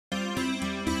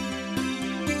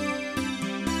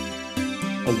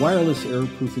A wireless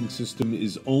error-proofing system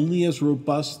is only as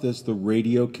robust as the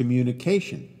radio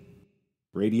communication.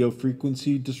 Radio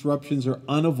frequency disruptions are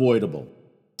unavoidable.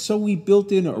 So we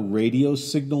built in a radio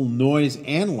signal noise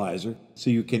analyzer so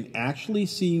you can actually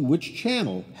see which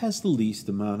channel has the least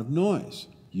amount of noise.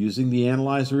 Using the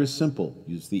analyzer is simple.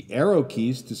 Use the arrow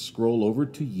keys to scroll over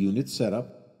to Unit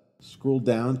Setup. Scroll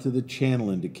down to the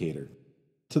channel indicator.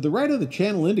 To the right of the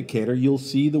channel indicator, you'll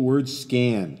see the word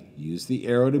Scan. Use the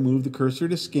arrow to move the cursor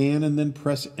to scan and then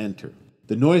press Enter.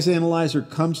 The noise analyzer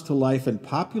comes to life and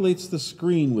populates the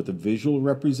screen with a visual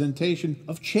representation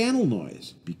of channel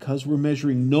noise. Because we're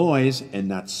measuring noise and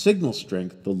not signal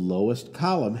strength, the lowest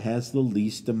column has the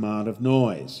least amount of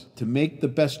noise. To make the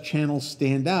best channel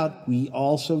stand out, we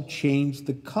also changed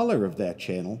the color of that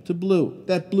channel to blue.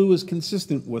 That blue is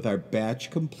consistent with our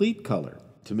batch complete color.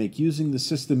 To make using the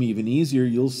system even easier,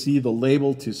 you'll see the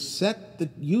label to set the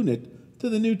unit to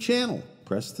the new channel.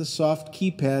 Press the soft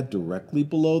keypad directly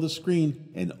below the screen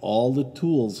and all the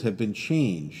tools have been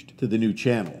changed to the new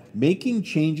channel. Making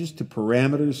changes to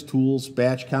parameters, tools,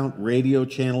 batch count, radio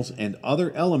channels, and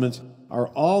other elements are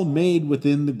all made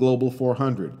within the Global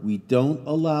 400. We don't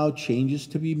allow changes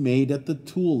to be made at the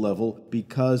tool level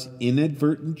because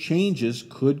inadvertent changes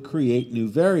could create new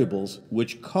variables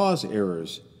which cause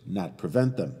errors, not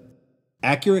prevent them.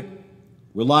 Accurate,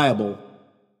 reliable,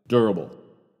 durable.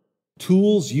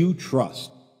 Tools you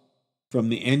trust. From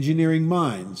the engineering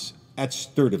minds at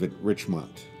Sturtevant,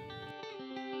 Richmont.